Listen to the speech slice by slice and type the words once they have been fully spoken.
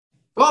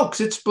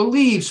Folks, it's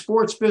Believe,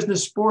 sports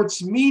business,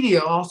 sports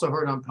media, also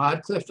heard on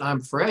Podcliff.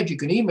 I'm Fred. You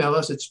can email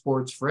us at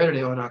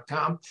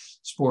sportsfred@AOL.com,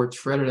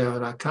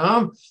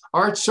 sportsfred@AOL.com.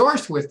 Art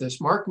Source with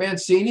us, Mark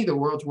Mancini, the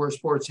world's worst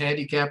sports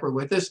handicapper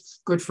with us,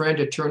 good friend,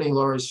 attorney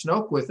Laura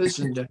Snoke with us,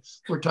 and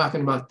we're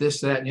talking about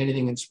this, that, and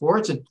anything in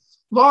sports. And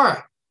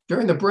Laura,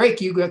 during the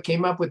break, you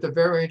came up with a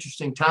very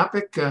interesting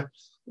topic,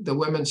 the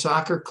women's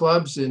soccer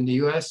clubs in the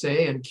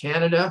USA and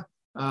Canada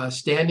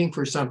standing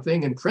for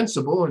something in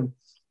principle. And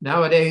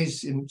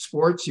nowadays in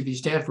sports, if you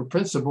stand for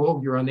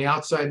principle, you're on the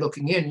outside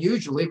looking in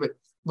usually. But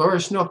Laura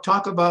Snoke,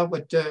 talk about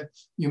what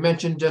you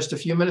mentioned just a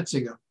few minutes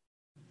ago.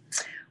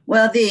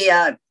 Well,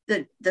 the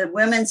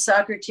women's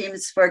soccer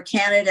teams for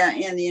Canada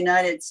and the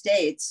United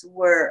States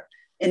were,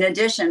 in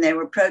addition, they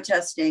were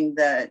protesting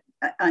the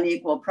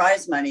unequal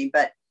prize money,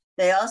 but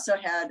they also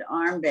had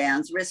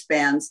armbands,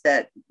 wristbands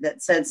that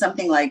said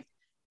something like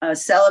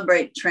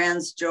celebrate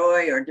trans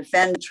joy or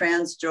defend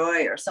trans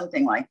joy or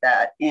something like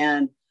that.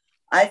 And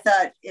I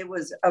thought it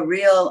was a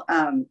real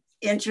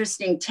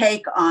interesting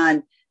take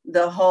on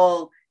the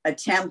whole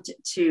attempt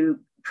to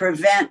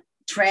prevent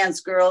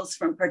trans girls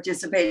from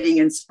participating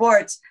in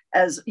sports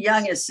as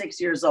young as 6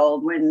 years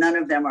old, when none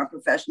of them are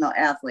professional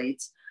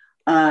athletes,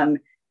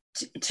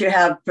 to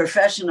have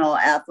professional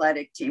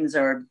athletic teams,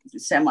 or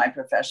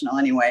semi-professional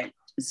anyway,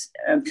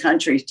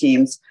 country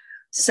teams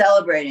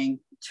celebrating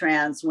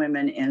trans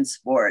women in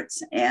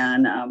sports.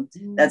 And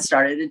that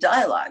started a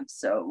dialogue.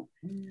 So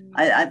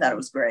I thought it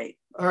was great.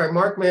 All right,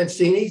 Mark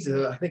Mancini,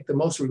 I think the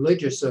most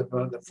religious of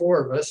the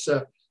four of us.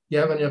 You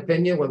have an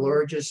opinion what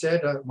Laura just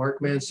said,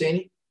 Mark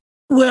Mancini?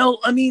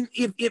 Well, I mean,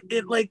 if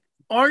like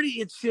Artie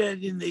had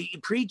said in the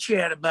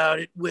pre-chat about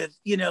it with,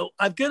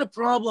 I've got a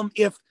problem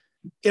if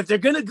they're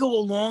going to go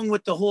along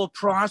with the whole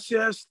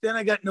process, then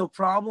I got no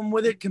problem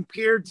with it,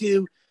 compared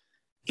to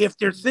if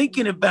they're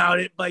thinking about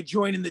it by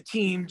joining the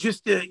team,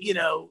 just to,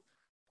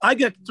 I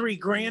got 3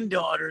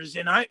 granddaughters,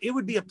 and it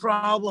would be a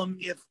problem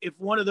if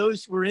one of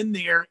those were in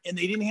there and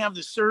they didn't have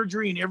the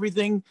surgery and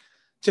everything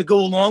to go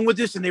along with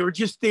this, and they were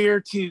just there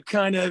to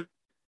kind of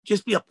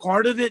just be a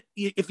part of it,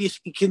 if you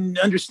can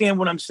understand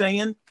what I'm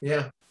saying.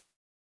 Yeah.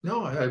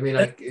 No, I mean,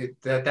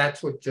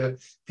 that's what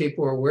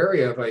people are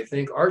wary of, I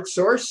think. Art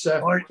Source,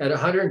 at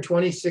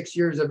 126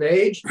 years of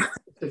age,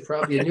 it's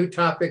probably a new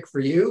topic for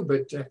you,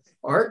 but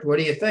Art, what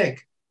do you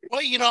think?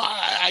 Well,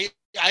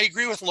 I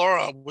agree with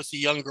Laura with the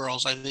young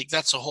girls. I think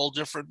that's a whole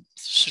different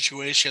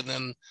situation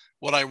than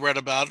what I read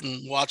about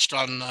and watched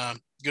on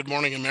Good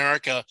Morning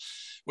America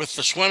with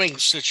the swimming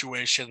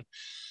situation.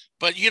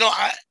 But,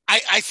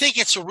 I think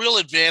it's a real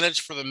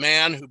advantage for the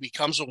man who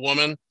becomes a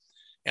woman.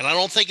 And I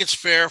don't think it's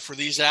fair for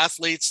these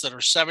athletes that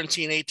are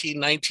 17, 18,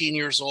 19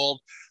 years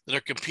old that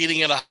are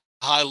competing at a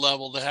high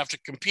level to have to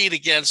compete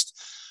against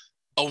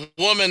a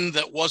woman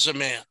that was a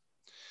man.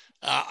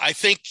 I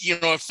think,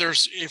 if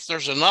there's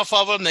enough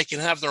of them, they can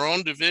have their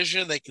own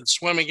division. They can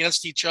swim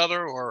against each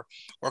other or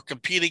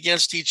compete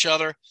against each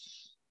other.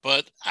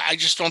 But I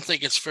just don't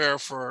think it's fair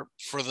for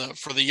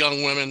the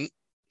young women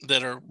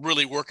that are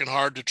really working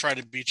hard to try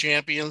to be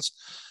champions.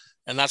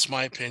 And that's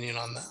my opinion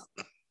on that.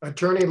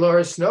 Attorney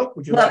Laura Snoke,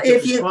 would you like to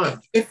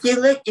respond? If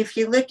you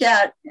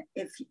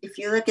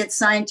look at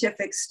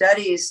scientific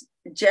studies,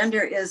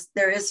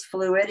 there is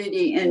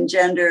fluidity in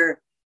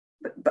gender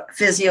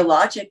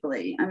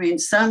physiologically. I mean,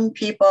 some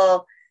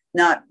people,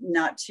 not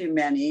too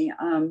many,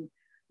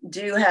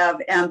 do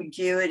have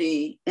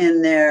ambiguity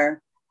in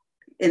their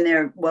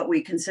what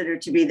we consider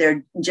to be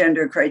their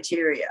gender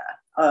criteria.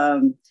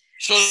 So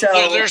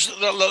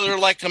they're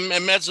like a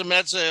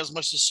mezza, as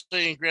much as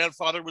saying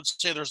grandfather would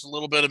say, there's a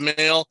little bit of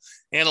male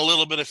and a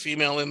little bit of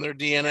female in their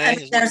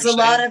DNA. And there's a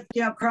lot of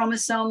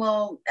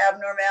chromosomal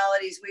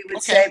abnormalities, we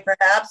would say,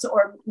 perhaps,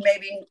 or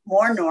maybe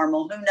more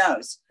normal. Who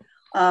knows?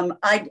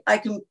 I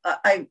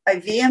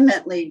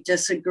vehemently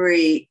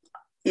disagree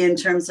in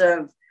terms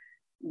of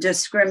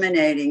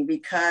discriminating,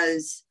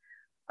 because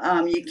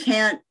you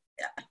can't.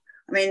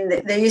 I mean,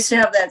 they used to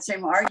have that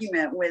same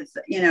argument with,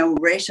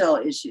 racial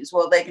issues.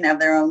 Well, they can have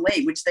their own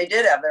league, which they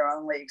did have their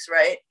own leagues,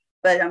 right?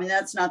 But I mean,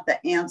 that's not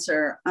the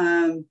answer.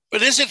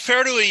 But is it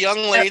fair to a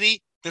young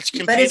lady that's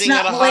competing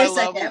at a high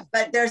level?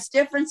 But there's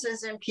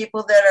differences in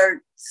people that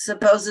are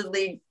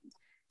supposedly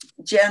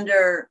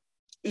gender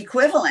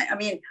equivalent. I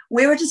mean,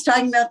 we were just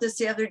talking about this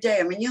the other day.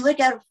 I mean, you look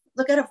at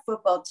a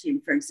football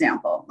team, for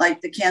example,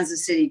 like the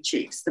Kansas City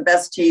Chiefs, the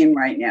best team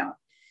right now.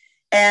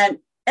 And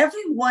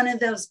every one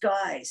of those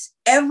guys,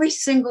 every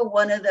single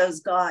one of those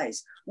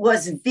guys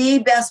was the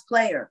best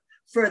player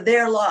for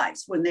their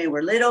lives when they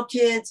were little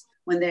kids,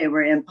 when they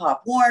were in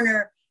Pop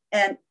Warner,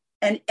 and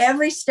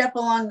every step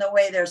along the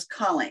way, there's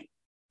culling,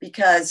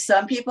 because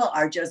some people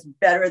are just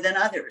better than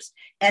others.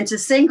 And to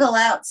single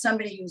out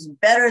somebody who's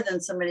better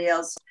than somebody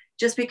else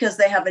just because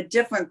they have a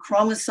different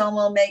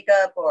chromosomal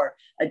makeup or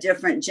a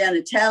different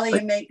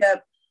genitalia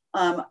makeup,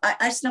 I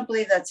just don't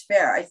believe that's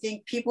fair. I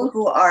think people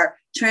who are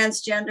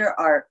transgender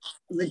are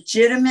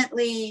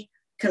legitimately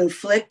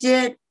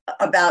conflicted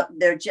about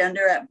their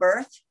gender at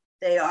birth.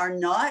 They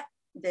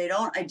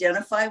don't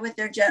identify with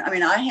their gender. I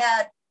mean, I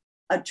had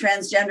a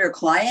transgender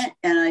client,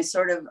 and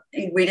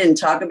we didn't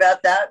talk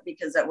about that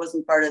because that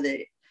wasn't part of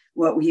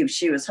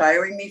she was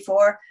hiring me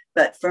for.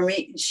 But for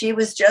me, she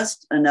was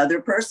just another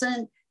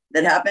person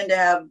that happened to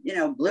have,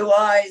 blue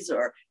eyes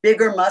or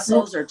bigger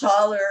muscles or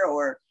taller,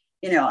 or,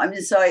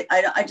 so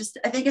I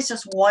think it's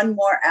just one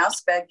more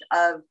aspect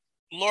of.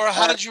 Laura,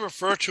 how did you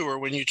refer to her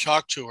when you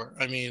talked to her?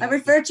 I mean, I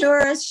referred to her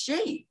as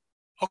she.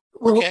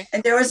 Okay.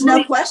 And there was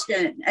no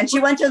question. And she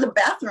went to the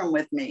bathroom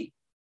with me.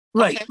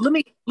 Right. Okay.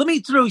 Let me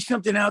throw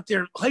something out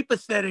there.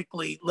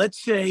 Hypothetically,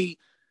 let's say,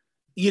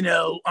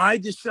 I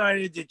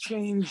decided to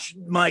change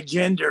my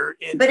gender.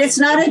 But it's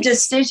not a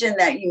decision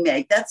that you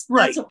make. That's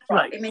right. A problem.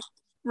 Right. I mean,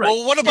 right.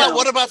 Well,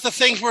 what about the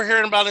things we're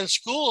hearing about in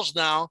schools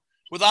now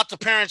without the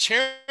parents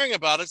hearing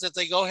about it, that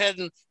they go ahead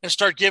and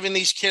start giving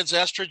these kids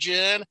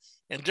estrogen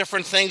and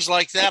different things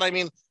like that? I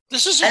mean,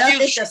 this is a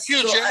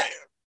huge.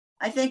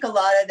 I think a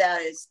lot of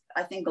that is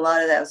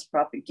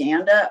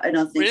propaganda. I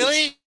don't think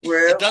really it's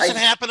true. It doesn't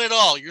happen at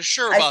all. You're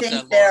sure about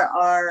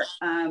that?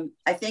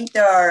 I think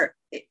there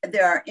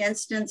are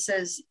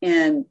instances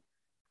in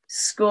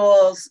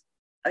schools.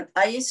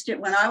 I used to,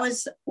 when I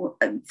was,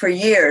 for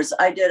years,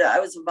 I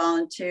was a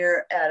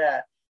volunteer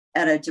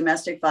at a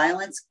domestic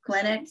violence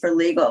clinic for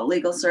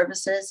legal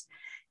services.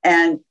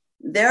 And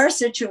there are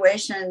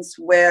situations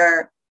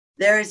where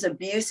there is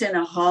abuse in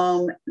a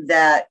home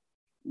that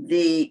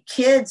the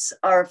kids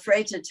are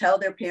afraid to tell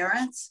their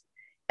parents.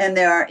 And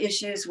there are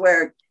issues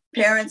where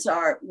parents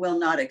will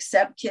not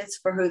accept kids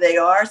for who they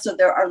are. So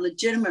there are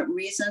legitimate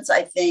reasons,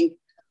 I think,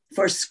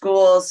 for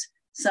schools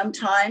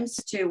sometimes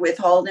to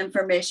withhold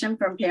information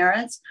from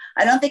parents.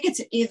 I don't think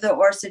it's an either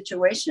or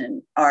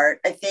situation, Art.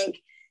 I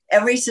think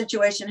every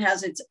situation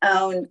has its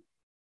own.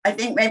 I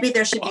think maybe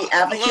there should be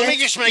advocates. Let me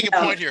just make a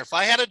point here. If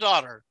I had a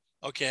daughter,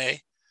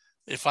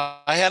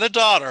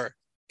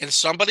 and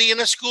somebody in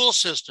a school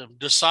system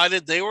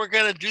decided they were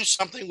going to do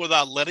something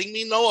without letting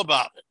me know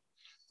about it,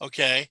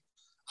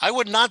 I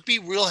would not be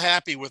real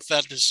happy with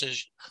that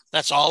decision.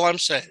 That's all I'm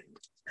saying.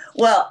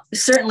 Well,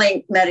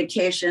 certainly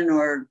medication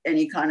or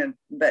any kind of,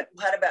 but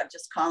what about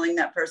just calling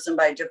that person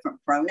by a different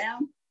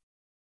pronoun?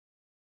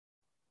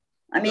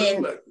 I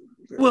mean,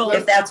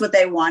 if that's what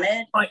they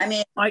wanted,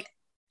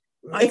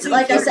 it's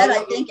like I said,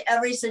 I think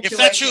every situation. If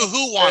that's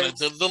who wanted,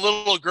 the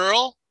little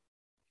girl?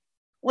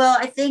 Well,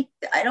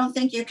 I don't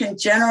think you can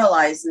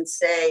generalize and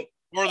say,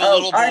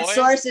 Art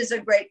Source is a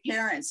great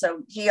parent,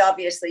 so he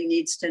obviously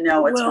needs to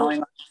know what's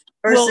going on.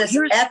 Versus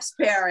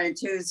ex-parent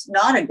who's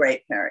not a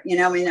great parent.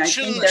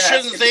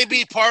 Shouldn't they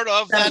be part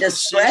of that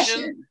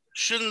discretion?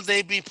 Shouldn't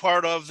they be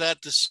part of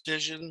that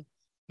decision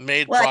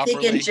made properly? I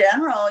think in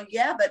general,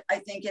 yeah, but I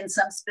think in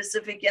some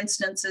specific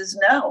instances,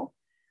 no.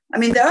 I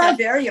mean, there are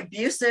very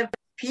abusive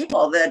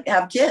people that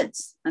have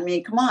kids. I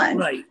mean, come on.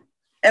 Right.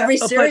 Every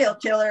serial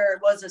killer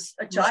was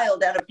a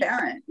child and a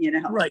parent,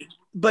 Right.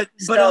 But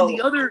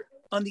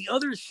on the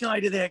other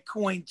side of that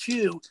coin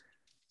too,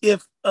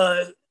 if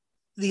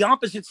the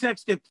opposite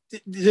sex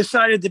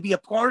decided to be a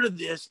part of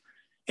this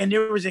and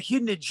there was a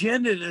hidden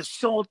agenda to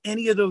assault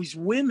any of those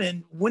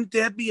women, wouldn't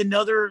that be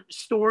another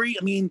story?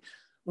 I mean,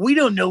 we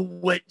don't know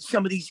what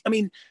some of these,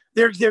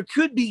 there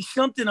could be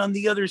something on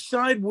the other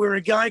side where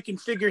a guy can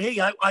figure, hey,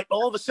 I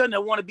all of a sudden I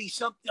want to be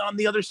something on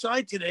the other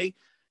side today.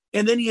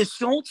 And then he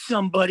assaults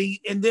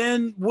somebody. And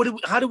then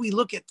how do we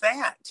look at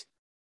that?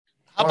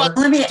 How about,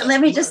 let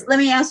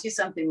me ask you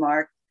something,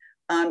 Mark.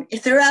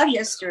 Throughout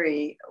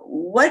history,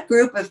 what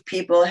group of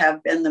people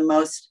have been the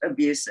most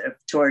abusive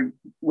toward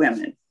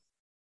women?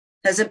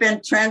 Has it been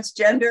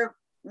transgender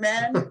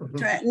men?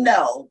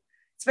 No,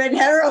 it's been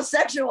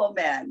heterosexual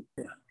men,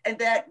 and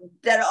that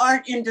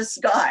aren't in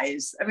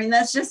disguise. I mean,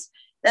 that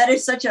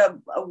is such a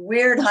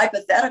weird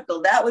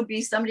hypothetical. That would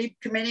be somebody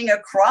committing a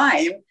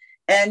crime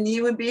and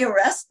he would be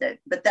arrested.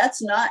 But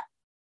that's not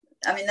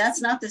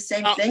the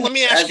same thing. Let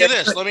me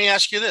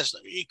ask you this.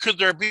 Could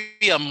there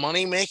be a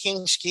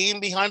money-making scheme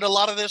behind a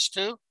lot of this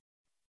too?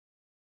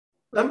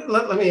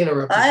 Let me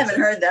interrupt. I haven't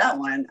heard that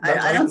one.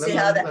 I don't see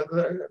how that.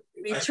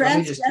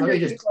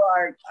 Transgender people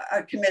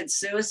are commit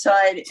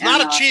suicide. It's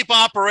not a cheap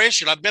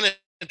operation. I've been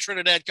in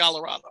Trinidad,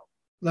 Colorado.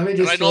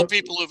 I know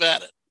people who've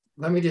had it.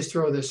 Let me just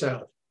throw this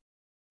out.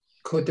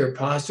 Could there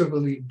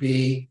possibly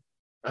be,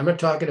 I'm not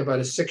talking about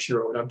a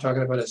 6-year-old, I'm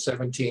talking about a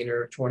 17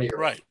 or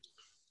 20-year-old. Right.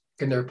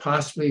 Can there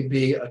possibly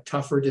be a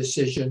tougher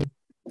decision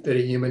that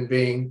a human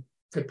being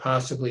could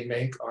possibly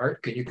make?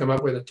 Art, can you come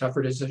up with a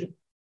tougher decision?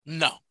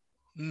 No.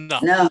 And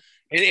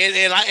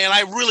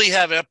I really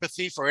have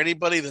empathy for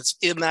anybody that's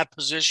in that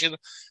position.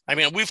 I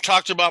mean, we've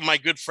talked about my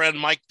good friend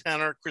Mike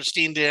Penner,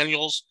 Christine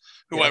Daniels,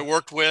 who I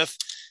worked with,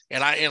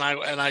 and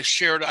I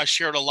shared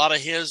a lot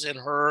of his and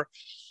her,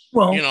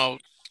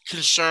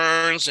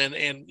 concerns,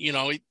 and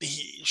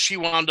she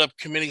wound up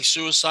committing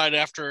suicide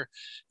after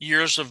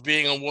years of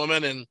being a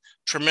woman, and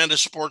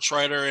tremendous sports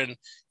writer, and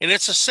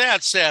it's a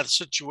sad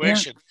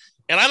situation.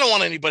 And I don't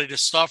want anybody to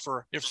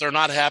suffer if they're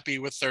not happy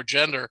with their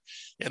gender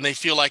and they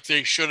feel like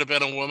they should have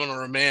been a woman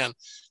or a man.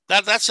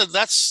 That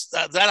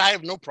I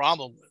have no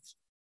problem with.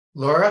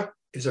 Laura,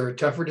 is there a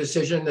tougher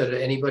decision that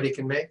anybody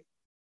can make?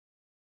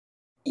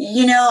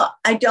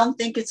 I don't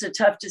think it's a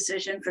tough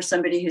decision for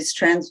somebody who's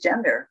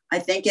transgender. I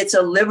think it's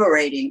a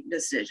liberating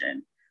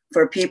decision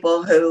for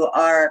people who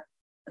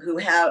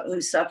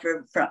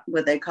suffer from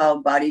what they call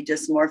body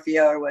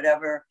dysmorphia or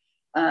whatever.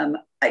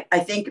 I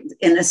think,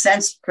 in a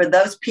sense, for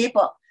those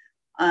people,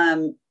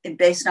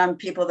 based on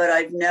people that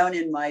I've known,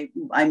 in my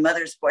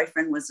mother's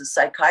boyfriend was a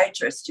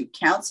psychiatrist who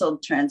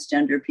counseled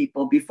transgender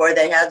people before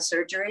they had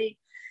surgery,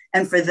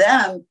 and for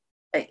them,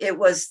 it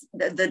was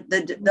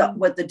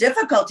what the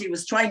difficulty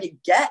was trying to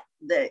get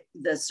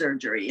the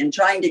surgery and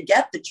trying to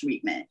get the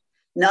treatment,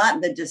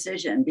 not the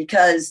decision,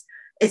 because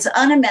it's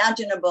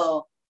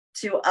unimaginable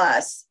to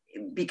us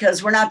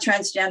because we're not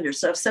transgender.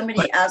 So if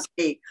somebody asks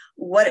me,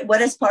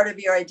 what is part of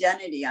your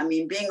identity? I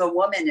mean, being a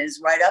woman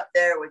is right up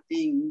there with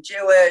being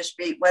Jewish,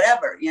 being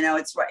whatever,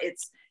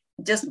 it's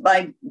just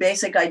my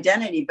basic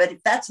identity. But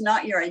if that's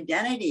not your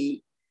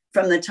identity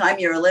from the time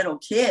you're a little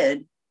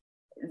kid,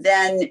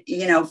 then,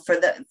 for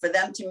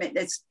them to make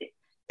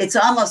it's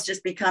almost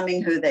just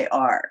becoming who they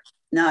are,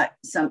 not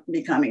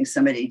becoming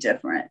somebody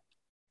different.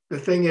 The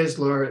thing is,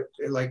 Laura,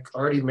 like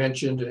Artie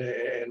mentioned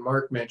and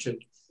Mark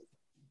mentioned,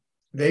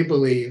 they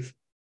believe,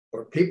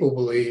 or people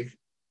believe,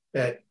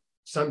 that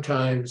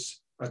sometimes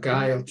a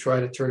guy will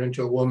try to turn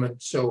into a woman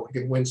so he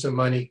can win some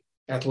money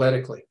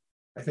athletically.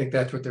 I think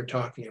that's what they're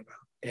talking about.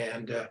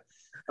 And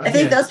I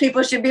think those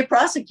people should be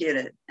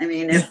prosecuted. I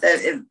mean, if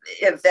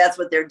that's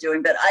what they're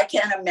doing, but I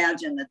can't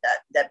imagine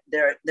that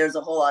there's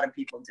a whole lot of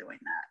people doing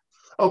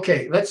that.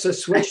 Okay, let's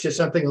switch to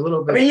something a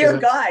little bit. I mean, you're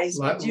guys,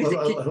 a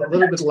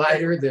little bit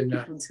lighter than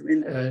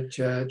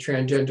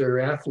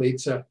transgender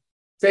athletes.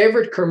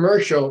 Favorite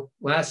commercial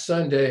last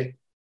Sunday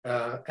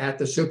at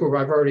the Super Bowl.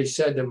 I've already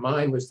said that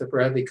mine was the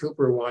Bradley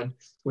Cooper one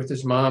with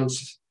his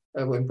mom's.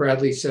 When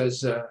Bradley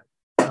says,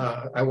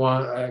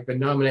 I've been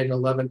nominated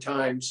 11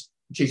 times.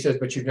 She says,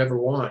 but you've never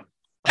won.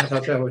 I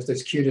thought that was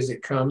as cute as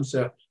it comes.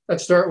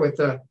 Let's start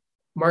with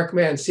Mark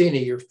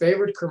Mancini, your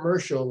favorite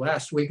commercial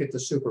last week at the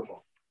Super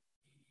Bowl.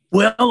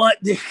 Well,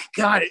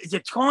 God, it's a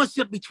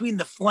toss-up between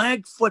the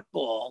flag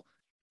football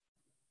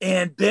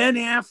and Ben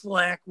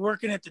Affleck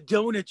working at the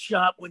donut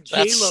shop when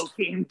J-Lo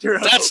came through.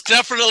 That's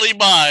definitely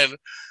mine.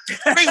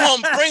 Bring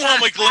home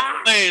a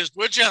glazed,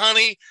 would you,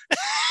 honey?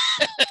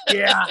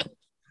 Yeah.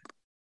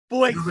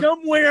 Boy,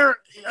 somewhere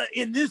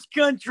in this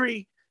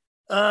country,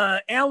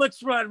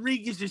 Alex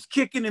Rodriguez is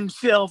kicking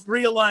himself,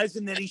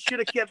 realizing that he should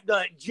have kept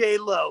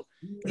J-Lo.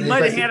 He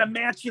might have had a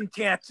matching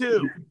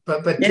tattoo.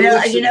 But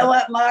you know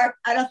what, Mark?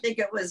 I don't think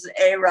it was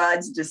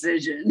A-Rod's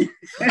decision.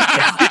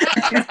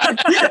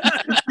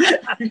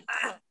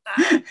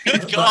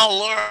 Good call,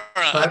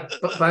 Laura.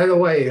 But by the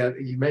way,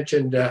 you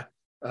mentioned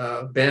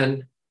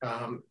Ben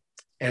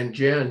and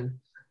Jen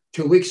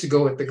 2 weeks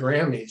ago at the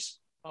Grammys.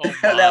 Oh,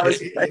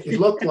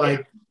 it looked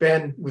like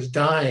Ben was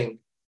dying.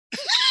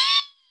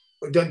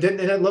 Didn't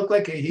it look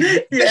like he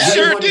wanted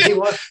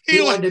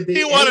to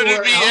be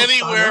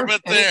anywhere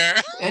but there.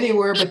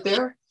 Anywhere but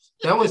there.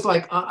 That was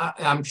like,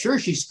 I'm sure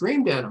she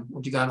screamed at him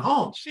when she got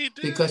home. She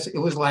did. Because it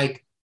was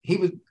like, he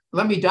was,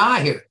 let me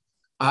die here.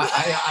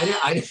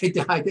 I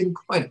didn't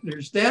quite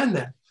understand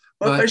that.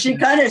 Well, but she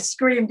kind of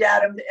screamed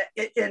at him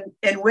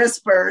in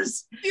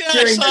whispers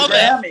during the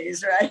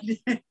Grammys, right?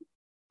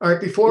 All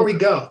right, before we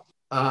go,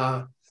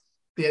 the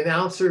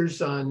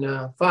announcers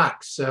on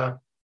Fox,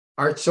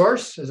 Art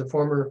Source is a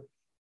former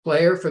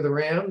player for the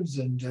Rams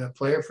and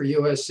player for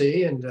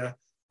USC and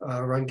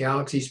run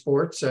Galaxy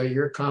Sports.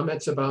 Your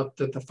comments about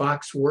the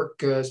Fox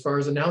work as far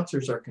as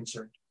announcers are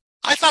concerned?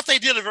 I thought they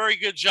did a very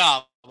good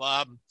job.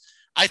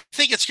 I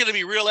think it's going to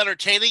be real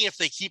entertaining if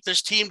they keep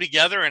this team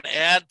together and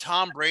add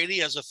Tom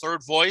Brady as a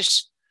third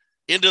voice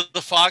into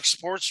the Fox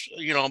Sports,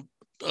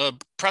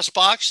 press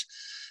box.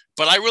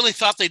 But I really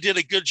thought they did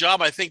a good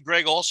job. I think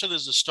Greg Olson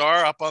is a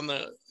star up on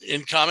the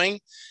incoming.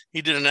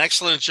 He did an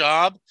excellent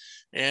job.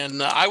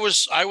 And I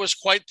was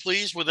quite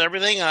pleased with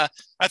everything. I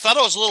thought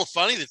it was a little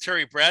funny that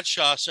Terry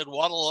Bradshaw said,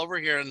 waddle over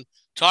here and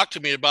talk to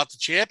me about the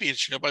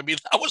championship. I mean,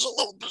 that was a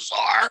little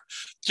bizarre.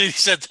 He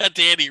said that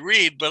to Andy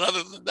Reid, but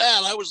other than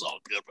that, I was all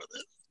good with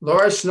it.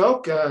 Laura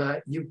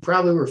Snoke, you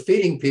probably were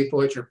feeding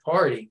people at your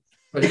party,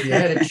 but if you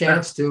had a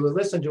chance to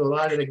listen to a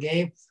lot of the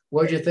game,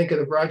 what did you think of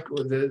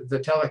the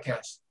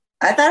telecast?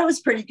 I thought it was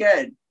pretty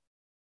good.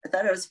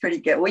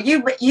 Well,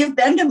 you've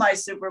been to my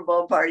Super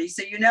Bowl party,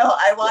 so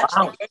I watched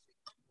the game.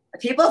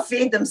 People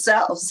feed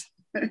themselves.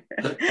 So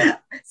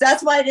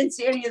that's why I didn't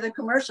see any of the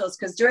commercials,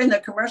 because during the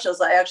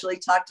commercials, I actually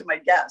talked to my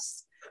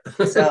guests.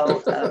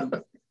 So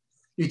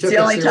it's the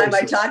only time I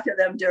talked to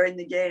them during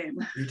the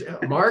game.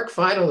 Mark,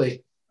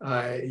 finally,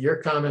 your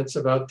comments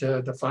about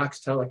the Fox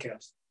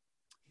telecast.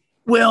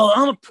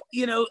 Well,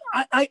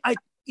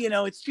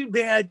 it's too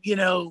bad,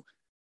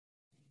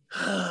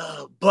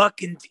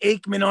 Buck and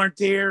Aikman aren't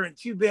there, and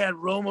too bad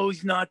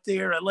Romo's not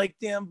there. I like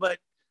them, but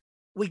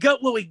we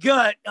got what we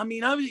got. I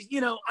mean,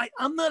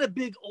 I'm not a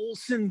big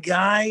Olsen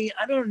guy.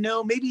 I don't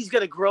know. Maybe he's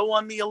got to grow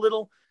on me a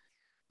little.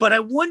 But I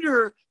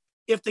wonder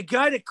if the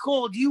guy that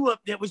called you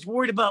up that was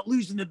worried about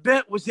losing the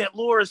bet was at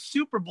Laura's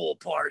Super Bowl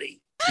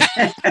party.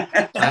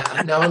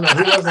 No,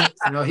 he wasn't.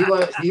 No,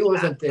 he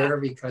wasn't there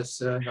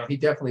because no, he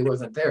definitely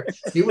wasn't there.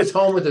 He was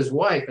home with his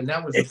wife, and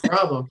that was the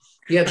problem.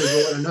 He had to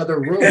go in another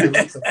room to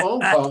make the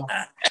phone call,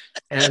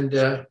 and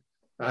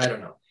I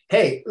don't know.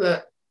 Hey,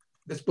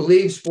 this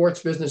Believe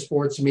Sports Business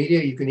Sports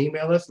Media. You can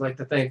email us. I'd like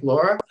to thank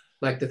Laura.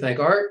 Like to thank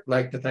Art.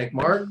 Like to thank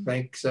Mark.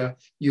 Thanks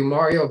you,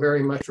 Mario,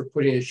 very much for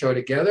putting the show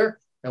together.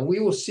 And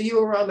we will see you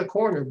around the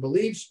corner.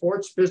 Believe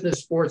Sports Business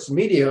Sports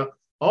Media,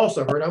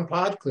 also heard on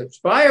Pod Clips.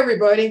 Bye,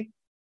 everybody.